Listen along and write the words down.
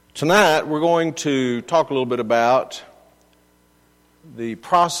Tonight we're going to talk a little bit about the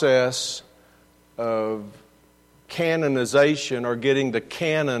process of canonization, or getting the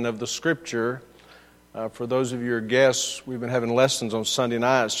canon of the Scripture. For those of you who are guests, we've been having lessons on Sunday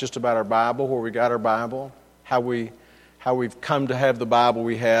nights just about our Bible, where we got our Bible, how we've come to have the Bible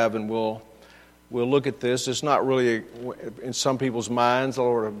we have, and we'll look at this. It's not really, in some people's minds, a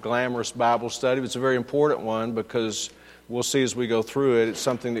sort of glamorous Bible study, but it's a very important one because we'll see as we go through it. It's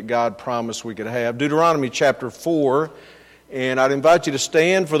something that God promised we could have. Deuteronomy chapter 4, and I'd invite you to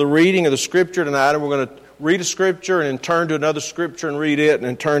stand for the reading of the Scripture tonight, and we're going to read a Scripture and then turn to another Scripture and read it, and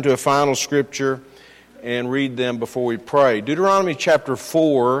then turn to a final Scripture and read them before we pray. Deuteronomy chapter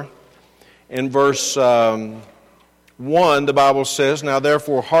 4 and verse 1, the Bible says, "Now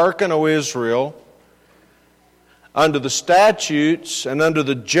therefore hearken, O Israel, unto the statutes and unto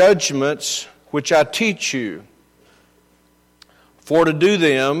the judgments which I teach you, for to do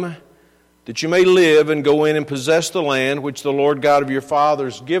them, that you may live and go in and possess the land which the Lord God of your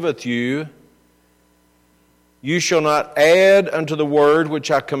fathers giveth you. You shall not add unto the word which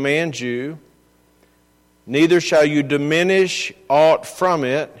I command you, neither shall you diminish aught from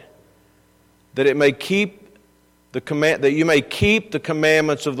it, that you may keep the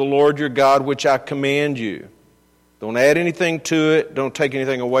commandments of the Lord your God which I command you." Don't add anything to it. Don't take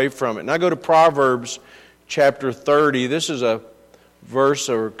anything away from it. Now go to Proverbs chapter 30. This is a verse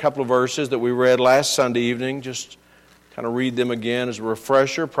or a couple of verses that we read last Sunday evening. Just kind of read them again as a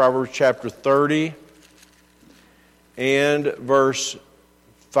refresher. Proverbs chapter 30 and verse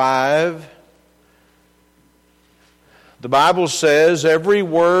 5. The Bible says, "Every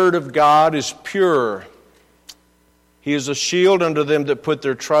word of God is pure. He is a shield unto them that put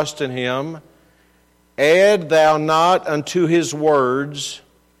their trust in Him. Add thou not unto His words,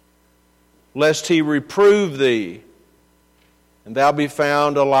 lest He reprove thee, and thou be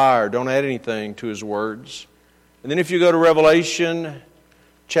found a liar." Don't add anything to His words. And then if you go to Revelation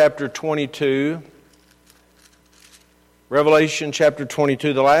chapter 22, Revelation chapter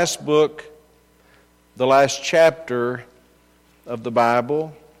 22, the last book, the last chapter of the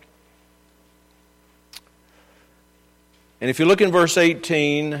Bible. And if you look in verse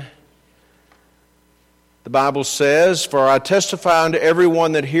 18, the Bible says, "For I testify unto every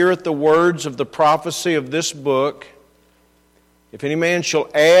one that heareth the words of the prophecy of this book, if any man shall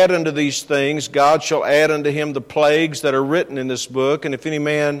add unto these things, God shall add unto him the plagues that are written in this book. And if any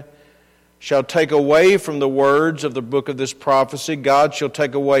man shall take away from the words of the book of this prophecy, God shall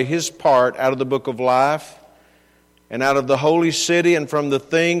take away his part out of the book of life, and out of the holy city, and from the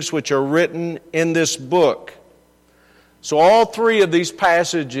things which are written in this book." So all three of these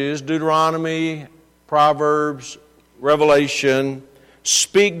passages, Deuteronomy, Proverbs, Revelation,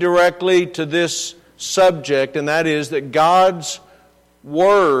 speak directly to this subject, and that is that God's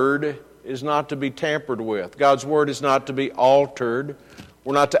Word is not to be tampered with. God's Word is not to be altered.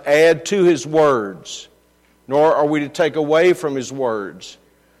 We're not to add to His words, nor are we to take away from His words.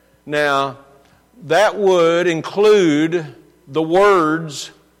 Now, that would include the words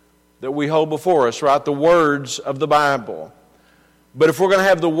that we hold before us, right? The words of the Bible. But if we're going to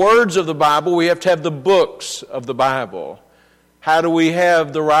have the words of the Bible, we have to have the books of the Bible. How do we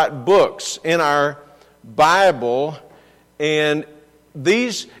have the right books in our Bible? And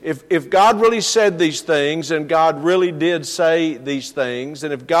these, if God really said these things, and God really did say these things,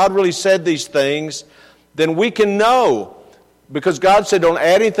 and if God really said these things, then we can know, because God said don't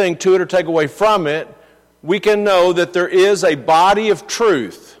add anything to it or take away from it, we can know that there is a body of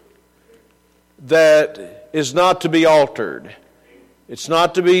truth that is not to be altered. It's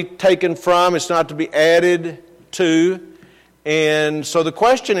not to be taken from, it's not to be added to. And so the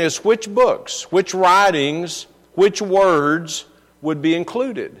question is, which books, which writings, which words would be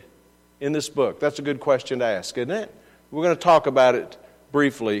included in this book? That's a good question to ask, isn't it? We're going to talk about it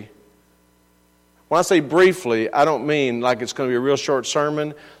briefly. When I say briefly, I don't mean like it's going to be a real short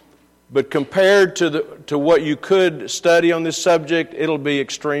sermon, but compared to what you could study on this subject, it'll be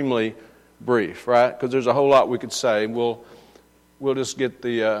extremely brief, right? Because there's a whole lot we could say. We'll just get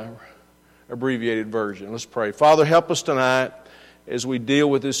the abbreviated version. Let's pray. Father, help us tonight as we deal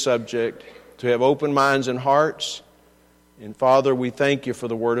with this subject to have open minds and hearts. And Father, we thank You for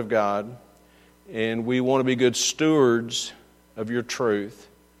the Word of God. And we want to be good stewards of Your truth.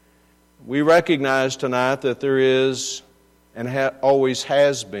 We recognize tonight that there is and always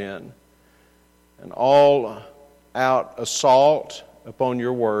has been an all-out assault upon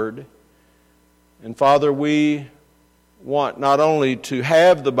Your Word. And Father, we want not only to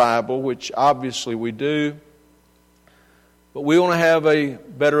have the Bible, which obviously we do, but we want to have a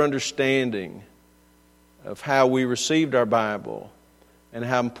better understanding of how we received our Bible and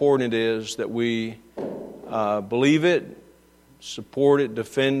how important it is that we believe it, support it,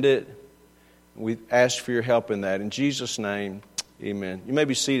 defend it. We ask for your help in that. In Jesus' name, amen. You may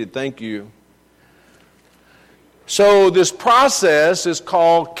be seated. Thank you. So this process is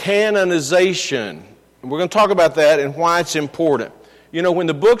called canonization. We're going to talk about that and why it's important. You know, when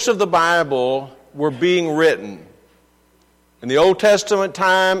the books of the Bible were being written, in the Old Testament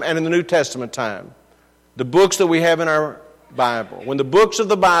time and in the New Testament time, the books that we have in our Bible, when the books of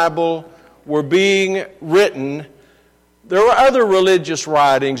the Bible were being written, there were other religious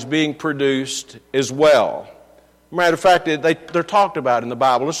writings being produced as well. Matter of fact, they're talked about in the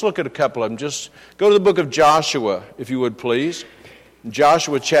Bible. Let's look at a couple of them. Just go to the book of Joshua, if you would, please.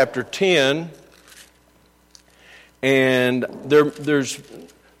 Joshua chapter 10. And there's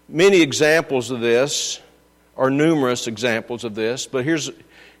many examples of this, or numerous examples of this, but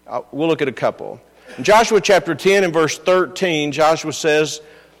we'll look at a couple. In Joshua chapter 10 and verse 13, Joshua says,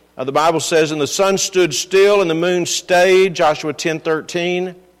 the Bible says, "And the sun stood still and the moon stayed," Joshua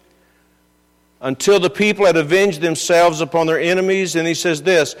 10:13, "until the people had avenged themselves upon their enemies." And he says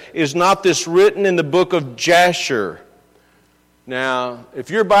this, "Is not this written in the book of Jasher?" Now, if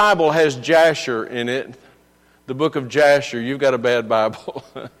your Bible has Jasher in it, the book of Jasher, you've got a bad Bible.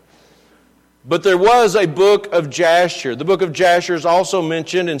 But there was a book of Jasher. The book of Jasher is also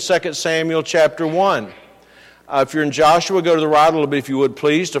mentioned in 2 Samuel chapter 1. If you're in Joshua, go to the right a little bit, if you would,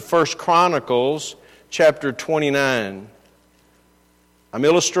 please, to 1 Chronicles chapter 29. I'm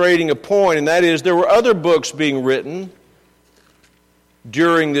illustrating a point, and that is there were other books being written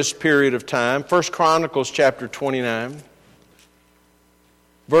during this period of time. 1 Chronicles chapter 29,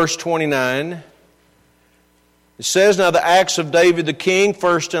 verse 29. It says, "Now the acts of David the king,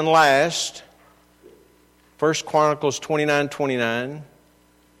 first and last," 1 Chronicles 29:29.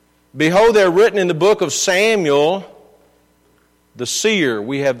 "Behold, they are written in the book of Samuel, the seer,"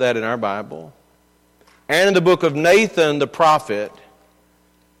 we have that in our Bible, "and in the book of Nathan the prophet,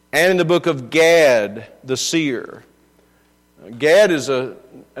 and in the book of Gad the seer." Gad is a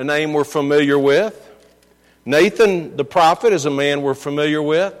name we're familiar with. Nathan the prophet is a man we're familiar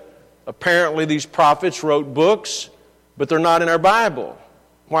with. Apparently these prophets wrote books, but they're not in our Bible.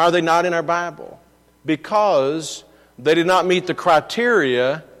 Why are they not in our Bible? Because they did not meet the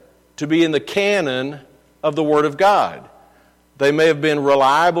criteria to be in the canon of the Word of God. They may have been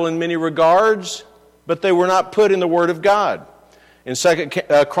reliable in many regards, but they were not put in the Word of God. In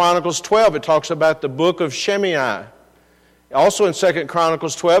 2 Chronicles 12, it talks about the book of Shemaiah. Also in 2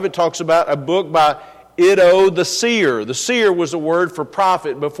 Chronicles 12, it talks about a book by Iddo the seer. The seer was a word for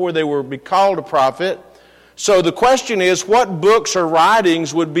prophet before they were called a prophet. So the question is, what books or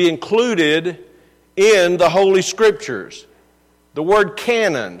writings would be included in the Holy Scriptures? The word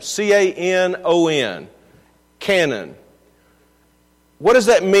canon, C-A-N-O-N, canon. What does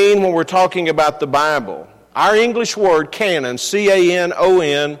that mean when we're talking about the Bible? Our English word canon,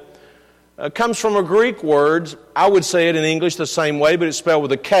 C-A-N-O-N, comes from a Greek word. I would say it in English the same way, but it's spelled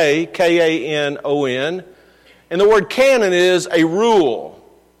with a K, K-A-N-O-N. And the word canon is a rule.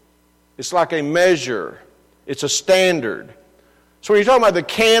 It's like a measure. It's a standard. So when you're talking about the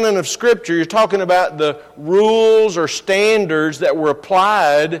canon of Scripture, you're talking about the rules or standards that were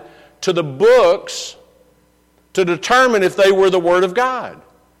applied to the books to determine if they were the Word of God,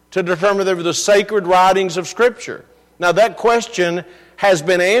 to determine if they were the sacred writings of Scripture. Now that question has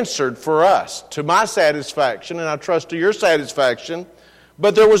been answered for us, to my satisfaction, and I trust to your satisfaction,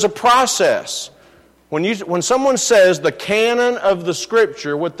 but there was a process. When someone says the canon of the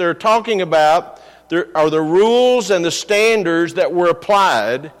Scripture, what they're talking about there are the rules and the standards that were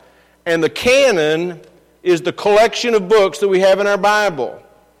applied, and the canon is the collection of books that we have in our Bible.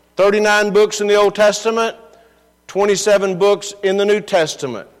 39 books in the Old Testament, 27 books in the New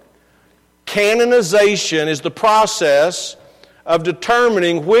Testament. Canonization is the process of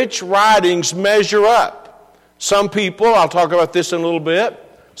determining which writings measure up. Some people, I'll talk about this in a little bit,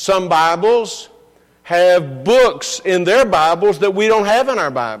 some Bibles have books in their Bibles that we don't have in our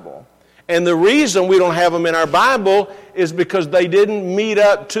Bible. And the reason we don't have them in our Bible is because they didn't meet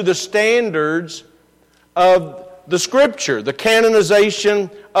up to the standards of the Scripture, the canonization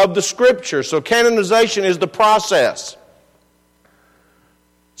of the Scripture. So canonization is the process.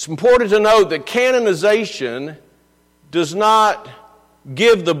 It's important to note that canonization does not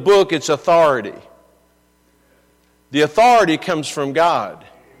give the book its authority. The authority comes from God.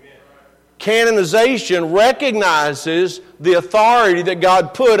 Canonization recognizes the authority that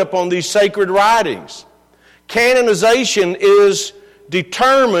God put upon these sacred writings. Canonization is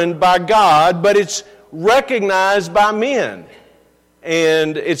determined by God, but it's recognized by men.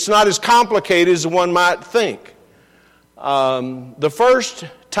 And it's not as complicated as one might think. The first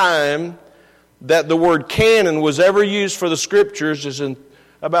time that the word canon was ever used for the Scriptures is in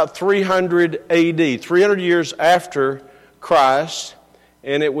about 300 A.D., 300 years after Christ,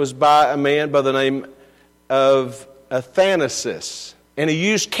 and it was by a man by the name of Athanasius. And he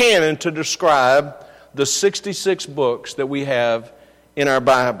used canon to describe the 66 books that we have in our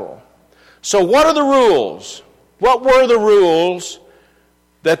Bible. So what are the rules? What were the rules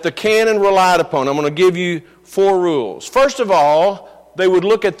that the canon relied upon? I'm going to give you 4 rules. First of all, they would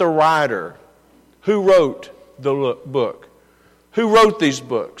look at the writer. Who wrote the book? Who wrote these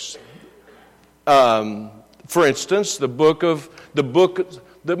books? For instance, the book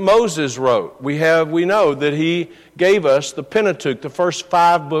that Moses wrote. We know that he gave us the Pentateuch, the first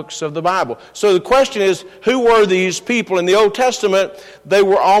 5 books of the Bible. So the question is, who were these people? In the Old Testament, they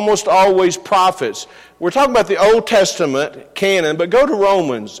were almost always prophets. We're talking about the Old Testament canon, but go to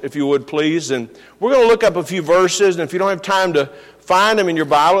Romans, if you would, please. And we're going to look up a few verses, and if you don't have time to find them in your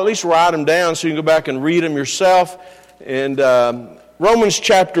Bible, at least write them down so you can go back and read them yourself. And Romans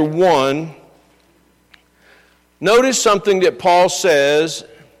chapter 1, notice something that Paul says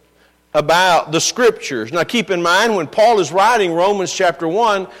about the Scriptures. Now keep in mind, when Paul is writing Romans chapter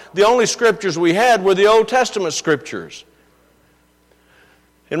 1, the only Scriptures we had were the Old Testament Scriptures.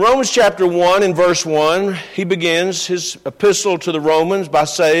 In Romans chapter 1, in verse 1, he begins his epistle to the Romans by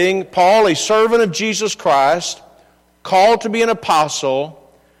saying, Paul, a servant of Jesus Christ, called to be an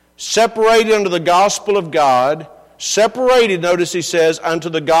apostle, separated unto the gospel of God, separated, notice he says, unto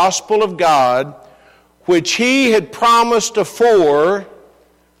the gospel of God, which he had promised afore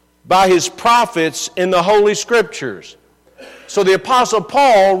by his prophets in the Holy Scriptures. So the Apostle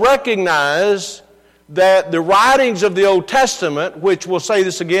Paul recognized that the writings of the Old Testament, which we'll say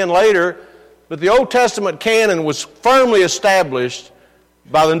this again later, but the Old Testament canon was firmly established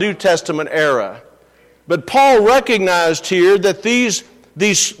by the New Testament era. But Paul recognized here that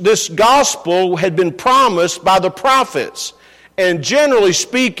this gospel had been promised by the prophets. And generally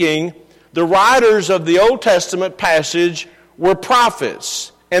speaking, the writers of the Old Testament passage were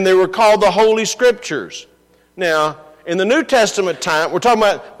prophets, and they were called the Holy Scriptures. Now, in the New Testament time, we're talking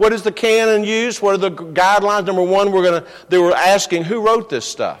about what is the canon used, what are the guidelines. Number one, they were asking who wrote this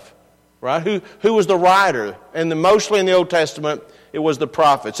stuff, right? Who was the writer? And mostly in the Old Testament, it was the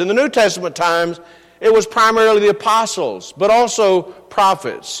prophets. In the New Testament times, it was primarily the apostles, but also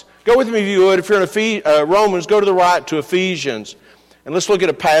prophets. Go with me if you would. If you're in Romans, go to the right to Ephesians. And let's look at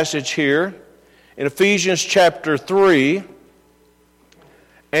a passage here in Ephesians chapter 3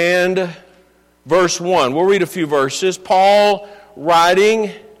 and verse 1. We'll read a few verses. Paul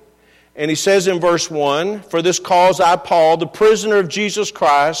writing, and he says in verse 1, For this cause I, Paul, the prisoner of Jesus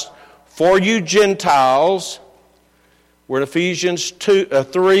Christ, for you Gentiles. We're in Ephesians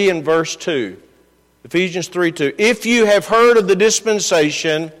 3 and verse 2. Ephesians 3:2. If you have heard of the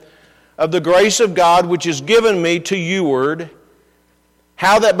dispensation of the grace of God which is given me to youward,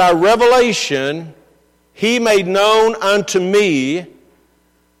 how that by revelation he made known unto me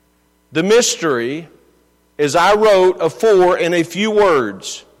the mystery, as I wrote afore in a few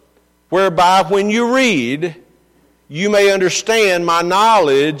words, whereby when you read, you may understand my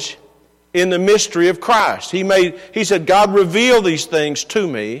knowledge in the mystery of Christ. He said, God revealed these things to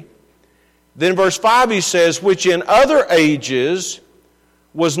me. Then verse 5 he says, which in other ages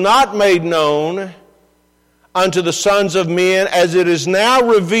was not made known unto the sons of men, as it is now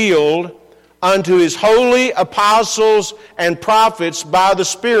revealed unto his holy apostles and prophets by the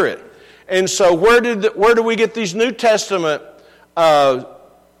Spirit. And so where do we get these New Testament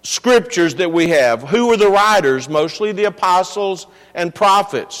scriptures that we have? Who were the writers? Mostly the apostles and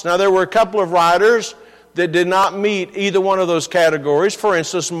prophets. Now there were a couple of writers that did not meet either one of those categories. For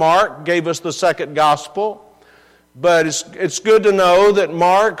instance, Mark gave us the second gospel. But it's good to know that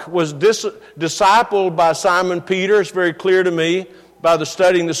Mark was discipled by Simon Peter. It's very clear to me by the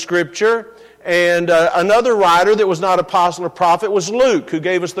studying the Scripture. And another writer that was not apostle or prophet was Luke, who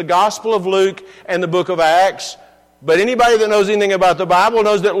gave us the Gospel of Luke and the book of Acts. But anybody that knows anything about the Bible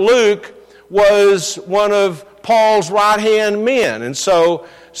knows that Luke was one of Paul's right-hand men. And so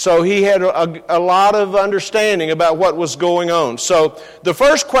he had a lot of understanding about what was going on. So the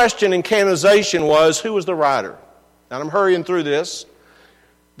first question in canonization was, who was the writer? And I'm hurrying through this.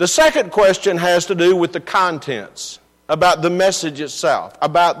 The second question has to do with the contents, about the message itself,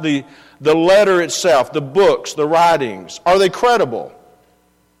 about the letter itself, the books, the writings. Are they credible?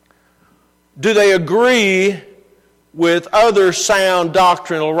 Do they agree with other sound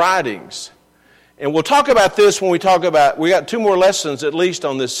doctrinal writings? And we'll talk about this when we got 2 more lessons at least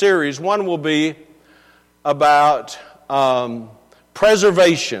on this series. One will be about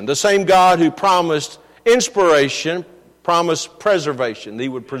preservation. The same God who promised inspiration, promised preservation. He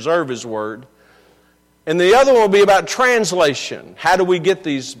would preserve His Word. And the other one will be about translation. How do we get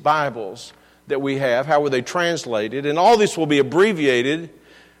these Bibles that we have? How were they translated? And all this will be abbreviated.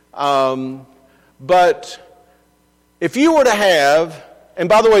 But if you were to have, and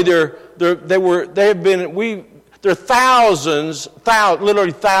by the way, there are thousands,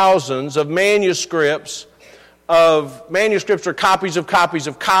 literally thousands of manuscripts or copies of copies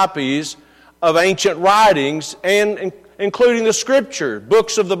of copies of ancient writings, and including the Scripture,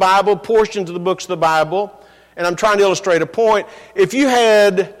 books of the Bible, portions of the books of the Bible. And I'm trying to illustrate a point. If you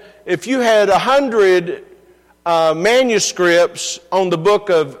had 100 manuscripts on the book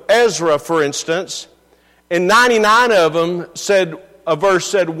of Ezra, for instance, and 99 of them a verse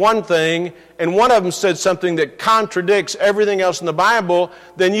said one thing, and one of them said something that contradicts everything else in the Bible,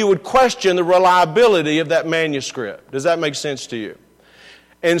 then you would question the reliability of that manuscript. Does that make sense to you?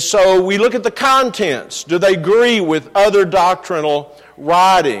 And so we look at the contents. Do they agree with other doctrinal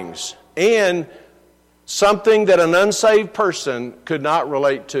writings? And something that an unsaved person could not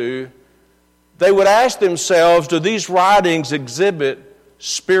relate to, they would ask themselves, do these writings exhibit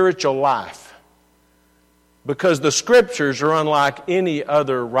spiritual life? Because the Scriptures are unlike any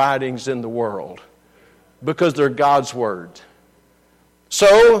other writings in the world, because they're God's Word.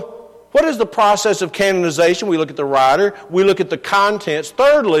 So, what is the process of canonization? We look at the writer, we look at the contents.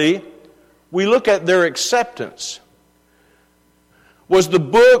 Thirdly, we look at their acceptance. Was the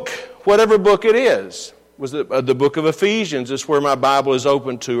book, whatever book it is, was it the book of Ephesians, is where my Bible is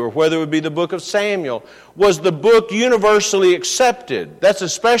open to, or whether it would be the book of Samuel, was the book universally accepted? That's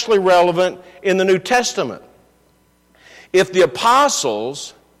especially relevant in the New Testament. If the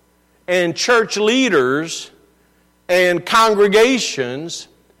apostles and church leaders and congregations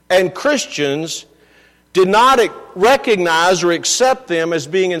and Christians did not recognize or accept them as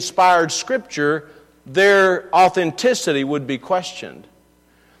being inspired Scripture, their authenticity would be questioned.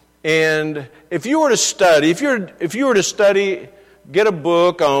 And if you were to study, get a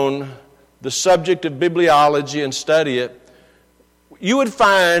book on the subject of bibliology and study it, you would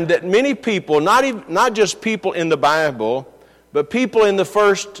find that many people, not just people in the Bible, but people in the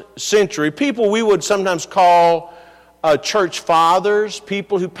first century, people we would sometimes call church fathers,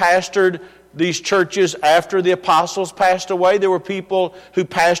 people who pastored these churches after the apostles passed away. There were people who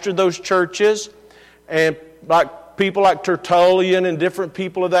pastored those churches, and people like Tertullian and different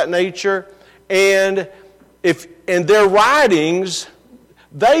people of that nature. And if in their writings,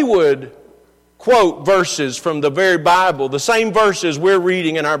 they would quote verses from the very Bible, the same verses we're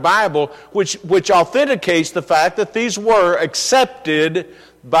reading in our Bible, which authenticates the fact that these were accepted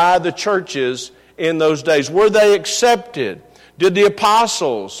by the churches in those days. Were they accepted? Did the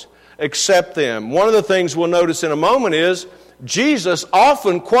apostles accept them? One of the things we'll notice in a moment is Jesus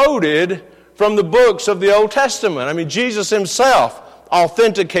often quoted from the books of the Old Testament. I mean, Jesus Himself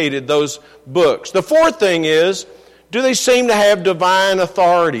authenticated those books. The fourth thing is, do they seem to have divine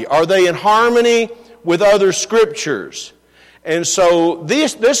authority? Are they in harmony with other Scriptures? And so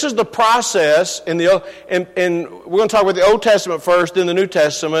this is the process, and we're going to talk about the Old Testament first, then the New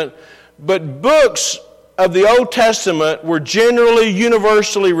Testament. But books of the Old Testament were generally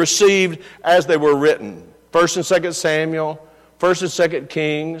universally received as they were written. 1st and 2nd Samuel, 1st and 2nd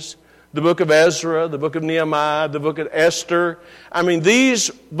Kings, the book of Ezra, the book of Nehemiah, the book of Esther. I mean, these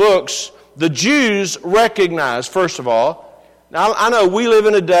books the Jews recognized, first of all. Now, I know we live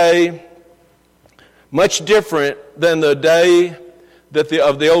in a day much different than the day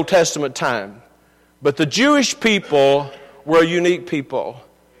of the Old Testament time. But the Jewish people were a unique people.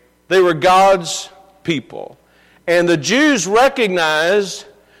 They were God's people. And the Jews recognized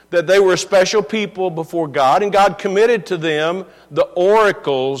that they were a special people before God, and God committed to them the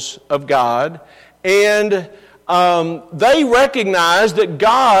oracles of God. And they recognized that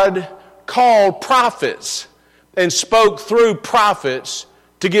God called prophets and spoke through prophets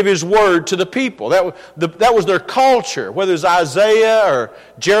to give His word to the people. That was their culture. Whether it's Isaiah or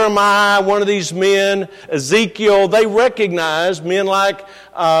Jeremiah, one of these men, Ezekiel, they recognized men like,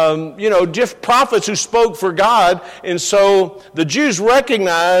 just prophets who spoke for God. And so the Jews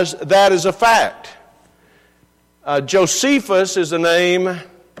recognized that as a fact. Josephus is a name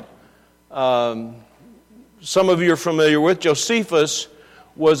some of you are familiar with. Josephus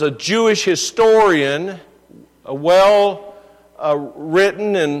was a Jewish historian, a well-written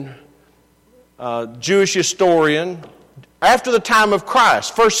and Jewish historian after the time of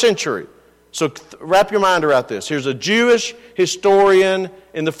Christ, 1st century. So wrap your mind around this. Here's a Jewish historian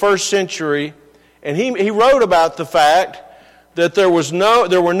in the 1st century, and he wrote about the fact that there were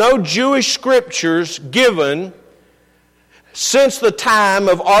no Jewish scriptures given since the time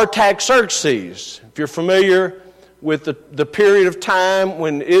of Artaxerxes. If you're familiar, with the period of time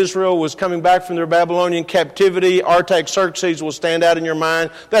when Israel was coming back from their Babylonian captivity. Artaxerxes will stand out in your mind.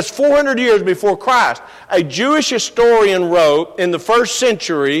 That's 400 years before Christ. A Jewish historian wrote in the first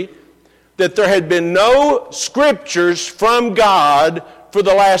century that there had been no scriptures from God for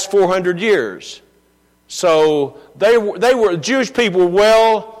the last 400 years. So the Jewish people were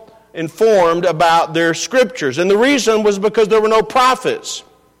well informed about their scriptures. And the reason was because there were no prophets.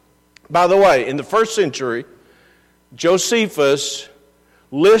 By the way, in the first century, Josephus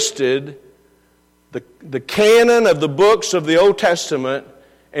listed the canon of the books of the Old Testament,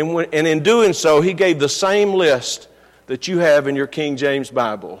 and in doing so, he gave the same list that you have in your King James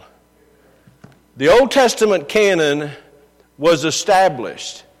Bible. The Old Testament canon was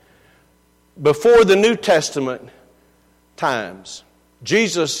established before the New Testament times.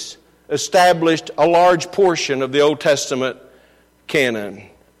 Jesus established a large portion of the Old Testament canon.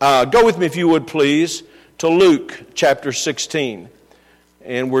 Go with me, if you would, please, to Luke chapter 16.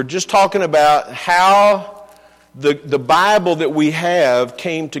 And we're just talking about how the Bible that we have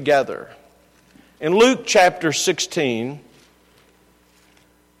came together. In Luke chapter 16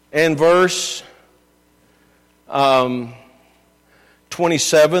 and verse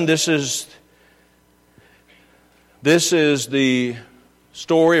 27, this is the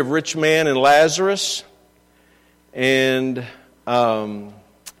story of rich man and Lazarus. And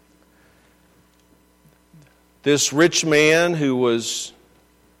this rich man who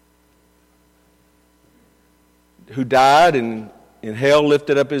died and in hell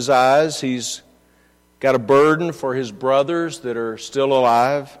lifted up his eyes. He's got a burden for his brothers that are still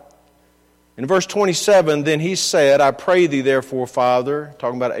alive. In verse 27, then he said, I pray thee therefore, Father,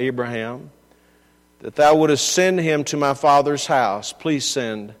 talking about Abraham, that thou wouldest send him to my father's house. Please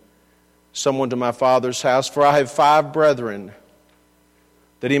send someone to my father's house, for I have 5 brethren,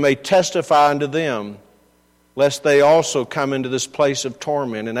 that he may testify unto them, lest they also come into this place of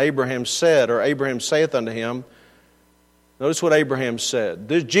torment. And Abraham saith unto him, notice what Abraham said.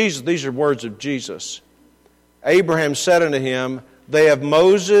 These are words of Jesus. Abraham said unto him, they have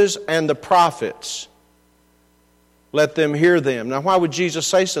Moses and the prophets. Let them hear them. Now, why would Jesus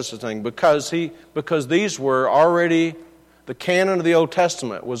say such a thing? Because these were already, the canon of the Old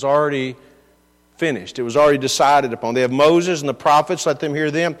Testament was already finished. It was already decided upon. They have Moses and the prophets, let them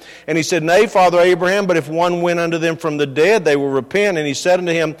hear them. And he said, Nay, Father Abraham, but if one went unto them from the dead, they will repent. And he said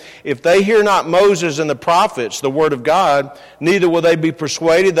unto him, if they hear not Moses and the prophets, the word of God, neither will they be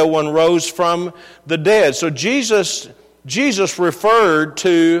persuaded, though one rose from the dead. So Jesus referred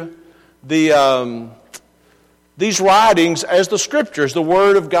to these writings as the Scriptures, the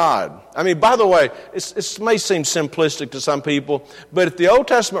Word of God. I mean, by the way, it may seem simplistic to some people, but if the Old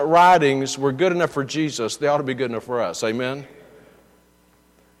Testament writings were good enough for Jesus, they ought to be good enough for us. Amen?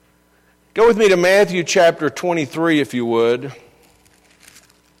 Go with me to Matthew chapter 23, if you would.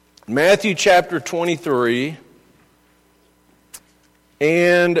 Matthew chapter 23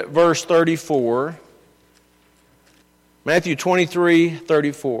 and verse 34. Matthew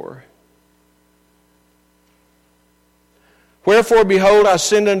 23:34. Wherefore, behold, I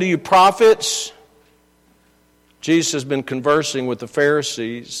send unto you prophets. Jesus has been conversing with the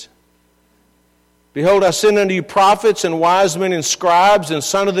Pharisees. Behold, I send unto you prophets and wise men and scribes, and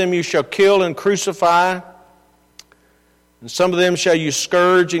some of them you shall kill and crucify, and some of them shall you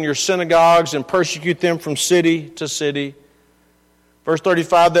scourge in your synagogues and persecute them from city to city. Verse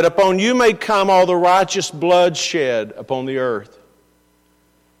 35, that upon you may come all the righteous blood shed upon the earth.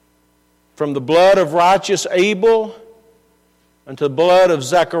 From the blood of righteous Abel unto the blood of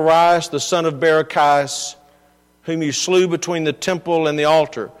Zacharias, the son of Barachias, whom you slew between the temple and the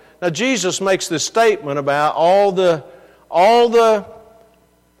altar. Now Jesus makes this statement about all the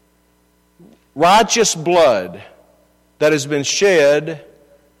righteous blood that has been shed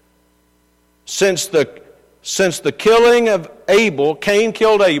since the killing of Abel. Cain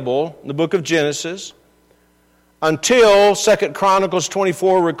killed Abel in the book of Genesis, until 2 Chronicles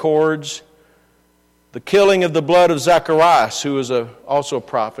 24 records the killing of the blood of Zacharias, who was also a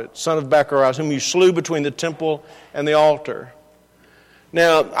prophet, son of Barachias, whom you slew between the temple and the altar.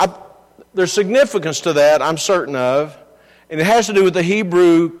 Now, there's significance to that, I'm certain of, and it has to do with the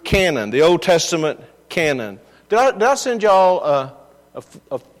Hebrew canon, the Old Testament canon. Did I send y'all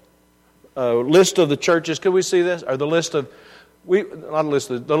a list of the churches? Could we see this? Or the list of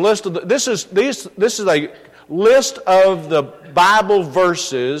this is a list of the Bible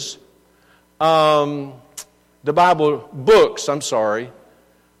verses. The Bible books,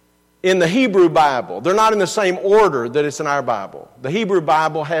 in the Hebrew Bible. They're not in the same order that it's in our Bible. The Hebrew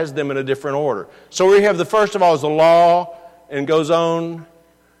Bible has them in a different order. So we have the first of all is the law, and goes on.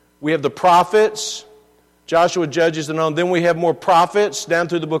 We have the prophets, Joshua, Judges, and on. Then we have more prophets down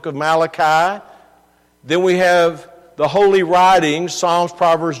through the book of Malachi. Then we have the holy writings, Psalms,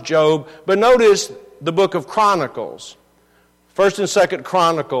 Proverbs, Job. But notice the book of Chronicles. 1st and 2nd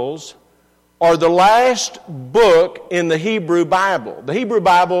Chronicles are the last book in the Hebrew Bible. The Hebrew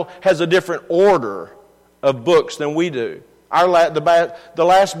Bible has a different order of books than we do. The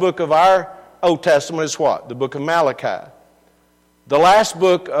last book of our Old Testament is what? The book of Malachi. The last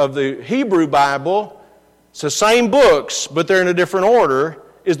book of the Hebrew Bible, it's the same books, but they're in a different order,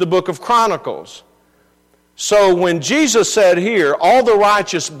 is the book of Chronicles. So when Jesus said here, all the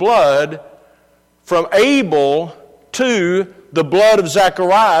righteous blood from Abel to the blood of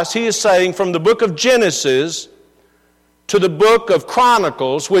Zacharias, he is saying from the book of Genesis to the book of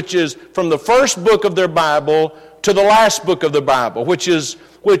Chronicles, which is from the first book of their Bible to the last book of the Bible, which is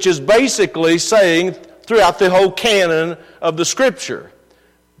basically saying throughout the whole canon of the Scripture.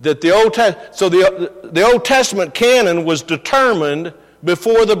 That the Old Testament canon was determined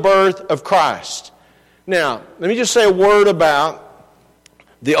before the birth of Christ. Now, let me just say a word about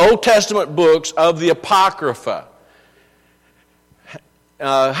the Old Testament books of the Apocrypha.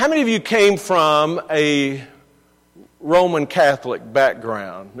 How many of you came from a Roman Catholic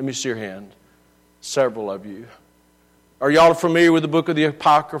background? Let me see your hand. Several of you. Are y'all familiar with the book of the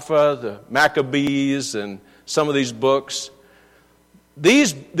Apocrypha, the Maccabees, and some of these books?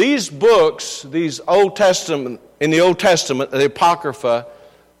 These books, these Old Testament, in the Old Testament, the Apocrypha,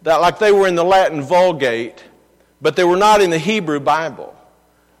 that like they were in the Latin Vulgate, but they were not in the Hebrew Bible.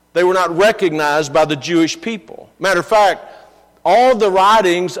 They were not recognized by the Jewish people. Matter of fact, all the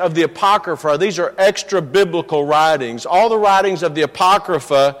writings of the Apocrypha, these are extra biblical writings. All the writings of the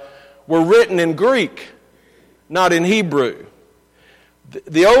Apocrypha were written in Greek, not in Hebrew.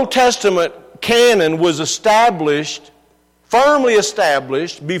 The Old Testament canon was firmly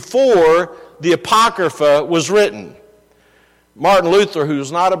established before the Apocrypha was written. Martin Luther, who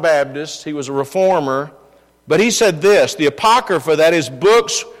was not a Baptist, he was a reformer, but he said this, the Apocrypha, that is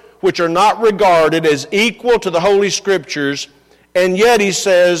books which are not regarded as equal to the Holy Scriptures, and yet, he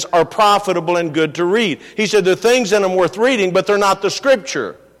says, are profitable and good to read. He said there are things in them worth reading, but they're not the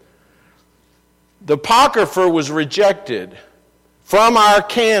Scripture. The Apocrypha was rejected from our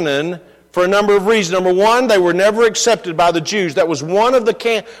canon for a number of reasons. Number one, they were never accepted by the Jews. That was one of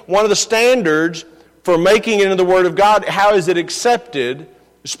the standards for making it into the Word of God. How is it accepted,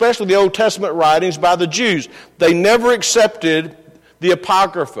 especially the Old Testament writings, by the Jews? They never accepted the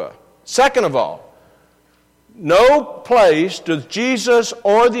Apocrypha. Second of all, no place does Jesus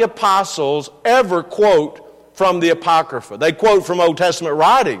or the apostles ever quote from the Apocrypha. They quote from Old Testament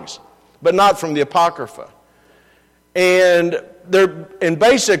writings, but not from the Apocrypha. And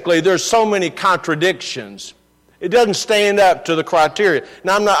basically there's so many contradictions. It doesn't stand up to the criteria.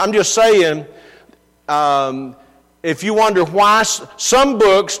 Now I'm just saying, if you wonder why some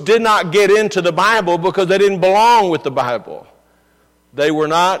books did not get into the Bible because they didn't belong with the Bible. They were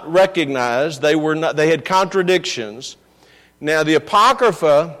not recognized. They had contradictions. Now the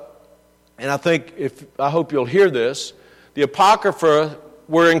Apocrypha, and I hope you'll hear this, the Apocrypha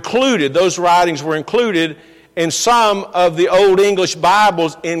were included, those writings were included in some of the Old English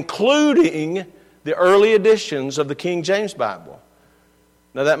Bibles, including the early editions of the King James Bible.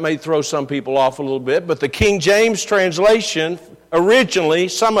 Now that may throw some people off a little bit, but the King James translation, originally,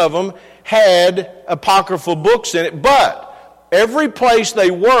 some of them had apocryphal books in it, but every place they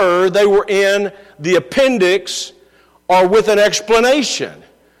were in the appendix or with an explanation.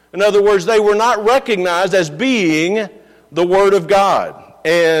 In other words, they were not recognized as being the Word of God.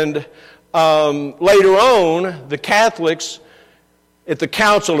 And later on, the Catholics at the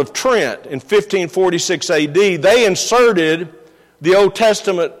Council of Trent in 1546 AD, they inserted the Old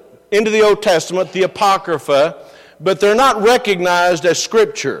Testament into the Old Testament, the Apocrypha, but they're not recognized as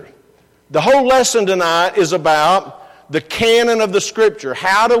Scripture. The whole lesson tonight is about the canon of the Scripture.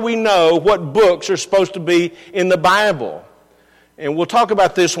 How do we know what books are supposed to be in the Bible? And we'll talk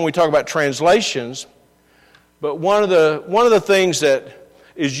about this when we talk about translations. But one of the things that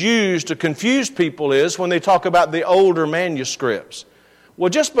is used to confuse people is when they talk about the older manuscripts. Well,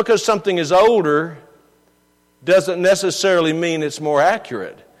 just because something is older doesn't necessarily mean it's more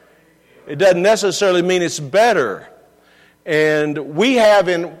accurate. It doesn't necessarily mean it's better. And we have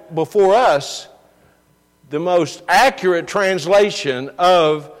before us the most accurate translation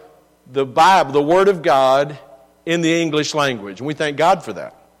of the Bible, the Word of God, in the English language. And we thank God for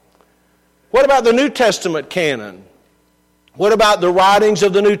that. What about the New Testament canon? What about the writings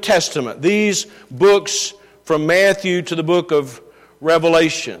of the New Testament? These books from Matthew to the book of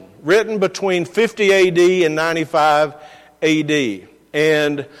Revelation, written between 50 AD and 95 AD.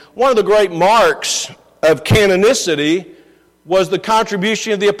 And one of the great marks of canonicity was the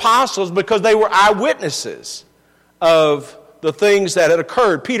contribution of the apostles, because they were eyewitnesses of the things that had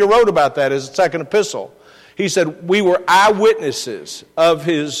occurred. Peter wrote about that in his second epistle. He said, we were eyewitnesses of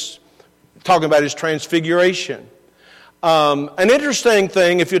his, talking about his transfiguration. An interesting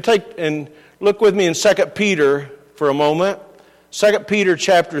thing, if you take and look with me in 2 Peter for a moment, 2 Peter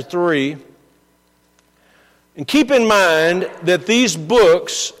chapter 3, and keep in mind that these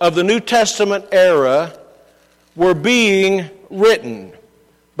books of the New Testament era were being written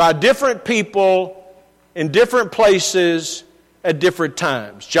by different people in different places at different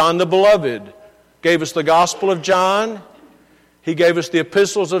times. John the Beloved gave us the Gospel of John. He gave us the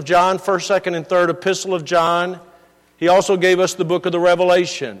epistles of John, 1st, 2nd, and 3rd epistle of John. He also gave us the book of the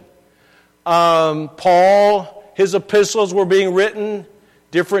Revelation. Paul, his epistles were being written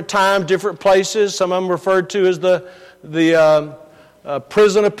different times, different places. Some of them referred to as the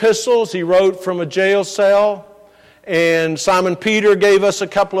prison epistles. He wrote from a jail cell. And Simon Peter gave us a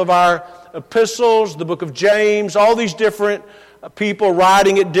couple of our epistles, the book of James, all these different people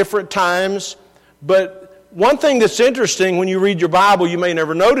writing at different times. But one thing that's interesting when you read your Bible, you may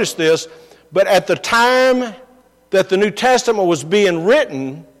never notice this, but at the time that the New Testament was being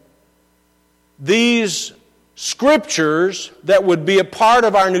written, these scriptures that would be a part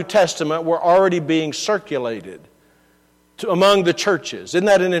of our New Testament were already being circulated among the churches. Isn't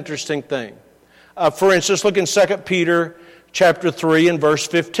that an interesting thing? For instance, look in 2 Peter chapter 3 and verse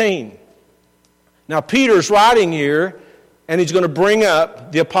 15. Now, Peter's writing here, and he's going to bring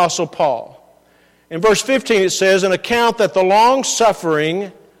up the Apostle Paul. In verse 15 it says, an account that the long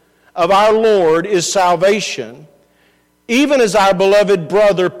suffering of our Lord is salvation, even as our beloved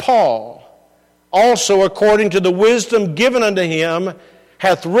brother Paul, also according to the wisdom given unto him,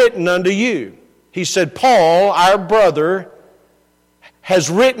 hath written unto you. He said, Paul, our brother, has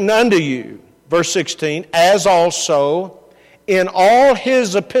written unto you. Verse 16, as also in all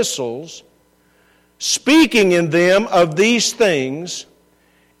his epistles, speaking in them of these things,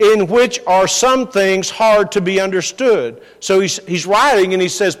 in which are some things hard to be understood. So he's writing and he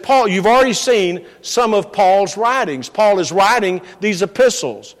says, Paul, you've already seen some of Paul's writings. Paul is writing these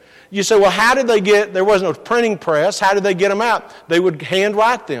epistles. You say, well, how did they there wasn't a printing press, how did they get them out? They would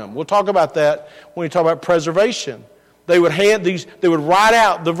handwrite them. We'll talk about that when we talk about preservation. They would write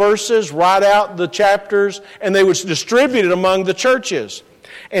out the verses, write out the chapters, and they would distribute it among the churches.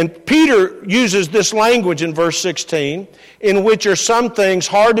 And Peter uses this language in verse 16, in which are some things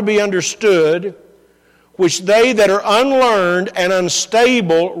hard to be understood, which they that are unlearned and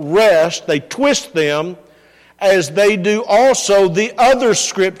unstable wrest, they twist them, as they do also the other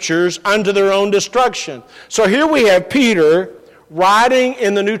scriptures unto their own destruction. So here we have Peter writing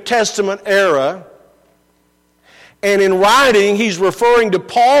in the New Testament era, and in writing, he's referring to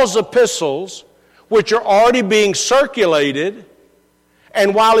Paul's epistles, which are already being circulated.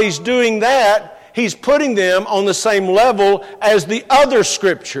 And while he's doing that, he's putting them on the same level as the other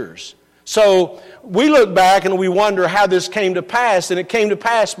scriptures. So we look back and we wonder how this came to pass. And it came to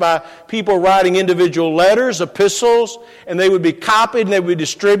pass by people writing individual letters, epistles, and they would be copied and they would be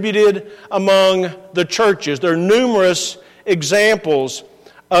distributed among the churches. There are numerous examples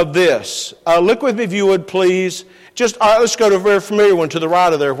of this. Look with me, if you would, please. Let's go to a very familiar one to the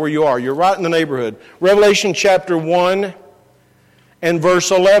right of there where you are. You're right in the neighborhood. Revelation chapter 1 and verse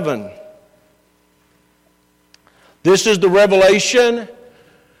 11. This is the revelation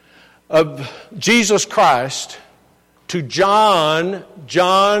of Jesus Christ to John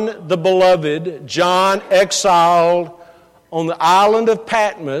the beloved, John exiled on the island of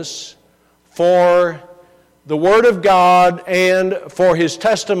Patmos for the Word of God and for his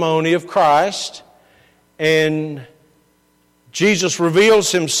testimony of Christ. And Jesus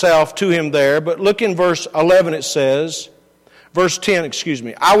reveals himself to him there. But look in verse 11, it says, verse 10,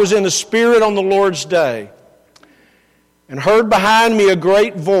 I was in the Spirit on the Lord's day, and heard behind me a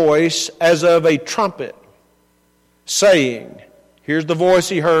great voice as of a trumpet, saying, here's the voice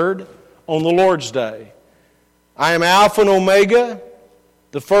he heard on the Lord's day, I am Alpha and Omega,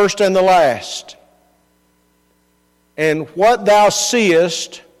 the first and the last. And what thou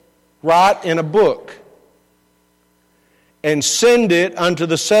seest, write in a book, and send it unto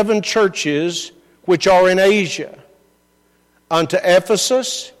the 7 churches which are in Asia, unto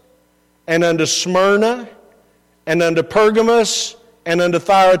Ephesus, and unto Smyrna, and unto Pergamos, and unto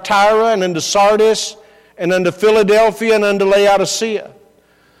Thyatira, and unto Sardis, and unto Philadelphia, and unto Laodicea.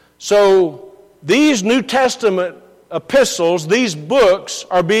 So these New Testament epistles, these books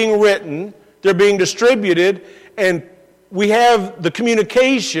are being written, they're being distributed, and we have the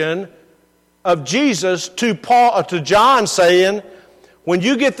communication of Jesus to John saying, when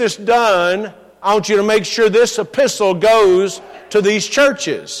you get this done, I want you to make sure this epistle goes to these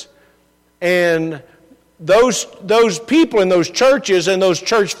churches. And those people in those churches and those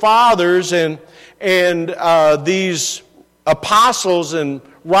church fathers and these apostles and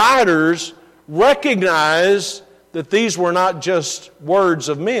writers recognized that these were not just words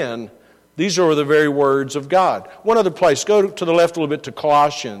of men. These are the very words of God. One other place, go to the left a little bit to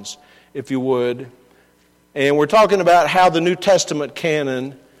Colossians, if you would. And we're talking about how the New Testament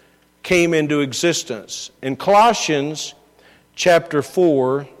canon came into existence. In Colossians chapter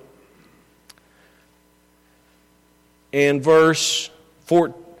 4 and verse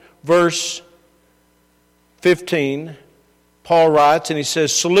 15, Paul writes, and he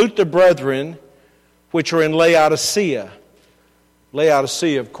says, "Salute the brethren which are in Laodicea."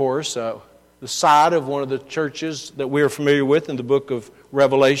 Laodicea, of course, the site of one of the churches that we are familiar with in the book of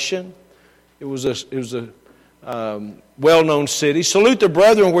Revelation. It was a well-known city. "Salute the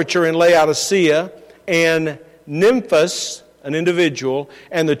brethren which are in Laodicea, and Nymphas," an individual,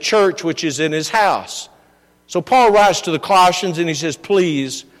 "and the church which is in his house." So Paul writes to the Colossians and he says,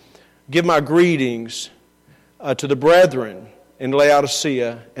 "Please give my greetings to the brethren in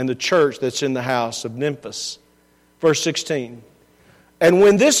Laodicea and the church that's in the house of Nymphas." Verse 16, "And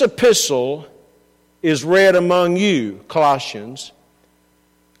when this epistle is read among you," Colossians,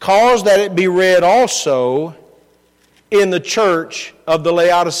 "cause that it be read also in the church of the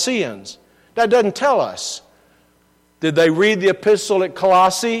Laodiceans." That doesn't tell us. Did they read the epistle at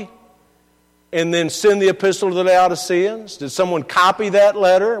Colossae and then send the epistle to the Laodiceans? Did someone copy that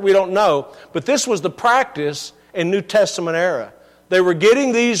letter? We don't know. But this was the practice in New Testament era. They were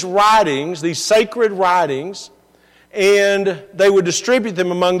getting these writings, these sacred writings, and they would distribute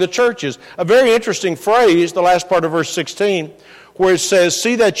them among the churches. A very interesting phrase, the last part of verse 16, where it says,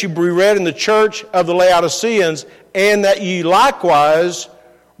 "See that you be read in the church of the Laodiceans, and that ye likewise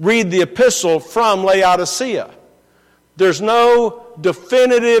read the epistle from Laodicea." There's no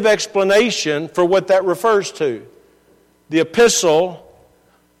definitive explanation for what that refers to. The epistle,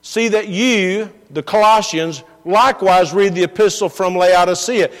 "See that you," the Colossians, "likewise read the epistle from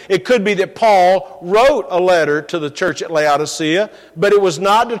Laodicea." It could be that Paul wrote a letter to the church at Laodicea, but it was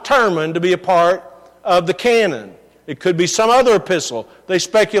not determined to be a part of the canon. It could be some other epistle. They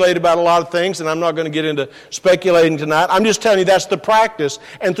speculate about a lot of things, and I'm not going to get into speculating tonight. I'm just telling you that's the practice.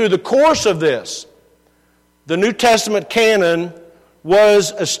 And through the course of this, the New Testament canon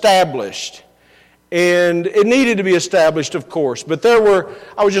was established. And it needed to be established, of course. But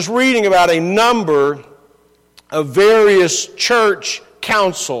I was just reading about a number of various church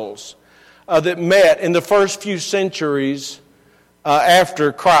councils that met in the first few centuries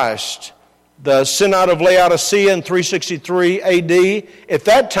after Christ. The Synod of Laodicea in 363 AD. At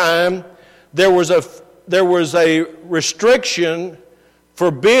that time, there was a restriction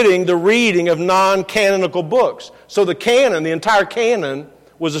forbidding the reading of non-canonical books. So the canon, the entire canon,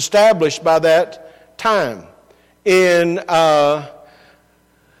 was established by that time. In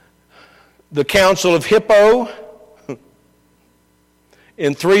the Council of Hippo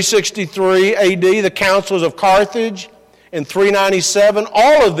in 363 AD, the Councils of Carthage in 397,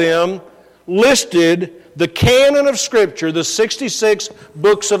 all of them listed the canon of Scripture, the 66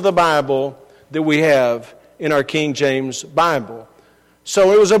 books of the Bible that we have in our King James Bible.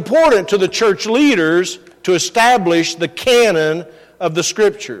 So it was important to the church leaders to establish the canon of the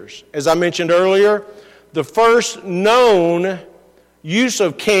Scriptures. As I mentioned earlier, the first known use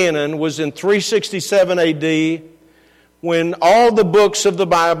of canon was in 367 AD, when all the books of the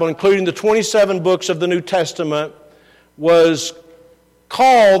Bible, including the 27 books of the New Testament, was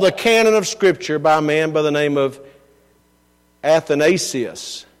called the canon of Scripture by a man by the name of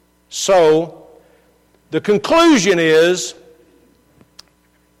Athanasius. So, the conclusion is,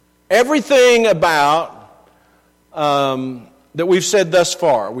 everything about that we've said thus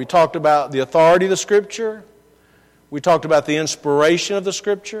far. We talked about the authority of the Scripture. We talked about the inspiration of the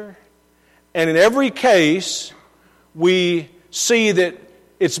Scripture. And in every case, we see that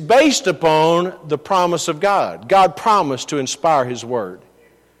it's based upon the promise of God. God promised to inspire His Word.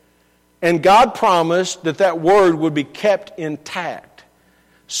 And God promised that that Word would be kept intact.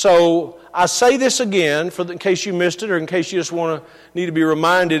 So I say this again, in case you missed it or in case you just need to be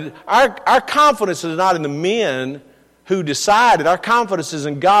reminded. Our confidence is not in the men who decided. Our confidence is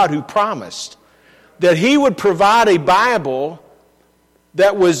in God who promised that He would provide a Bible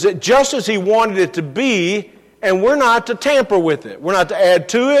that was just as He wanted it to be, and we're not to tamper with it. We're not to add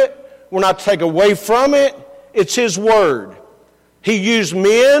to it. We're not to take away from it. It's His Word. He used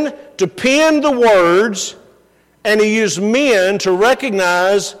men to pen the words, and He used men to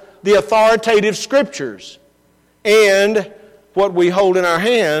recognize the authoritative Scriptures. And what we hold in our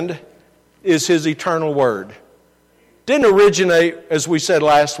hand is His eternal Word. Didn't originate, as we said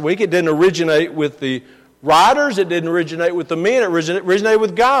last week, it didn't originate with the writers, it didn't originate with the men, it originated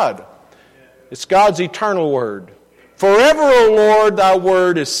with God. It's God's eternal Word. Forever, O Lord, thy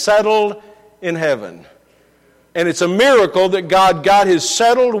Word is settled in heaven. And it's a miracle that God got His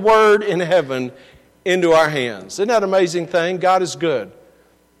settled Word in heaven into our hands. Isn't that an amazing thing? God is good.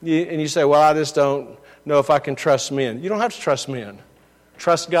 And you say, well, I just don't know if I can trust men. You don't have to trust men.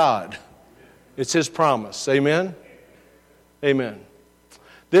 Trust God. It's His promise. Amen? Amen.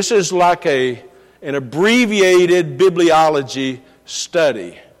 This is like an abbreviated bibliology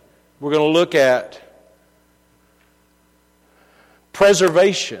study. We're going to look at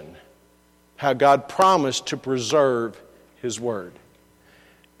preservation, how God promised to preserve His Word.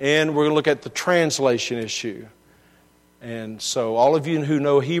 And we're going to look at the translation issue. And so all of you who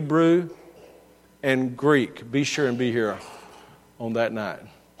know Hebrew and Greek, be sure and be here on that night.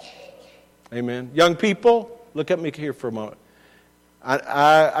 Amen. Young people, look at me here for a moment.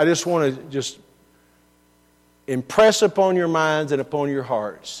 I just want to just impress upon your minds and upon your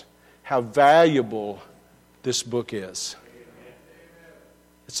hearts how valuable this book is.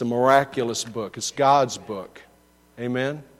 It's a miraculous book. It's God's book. Amen.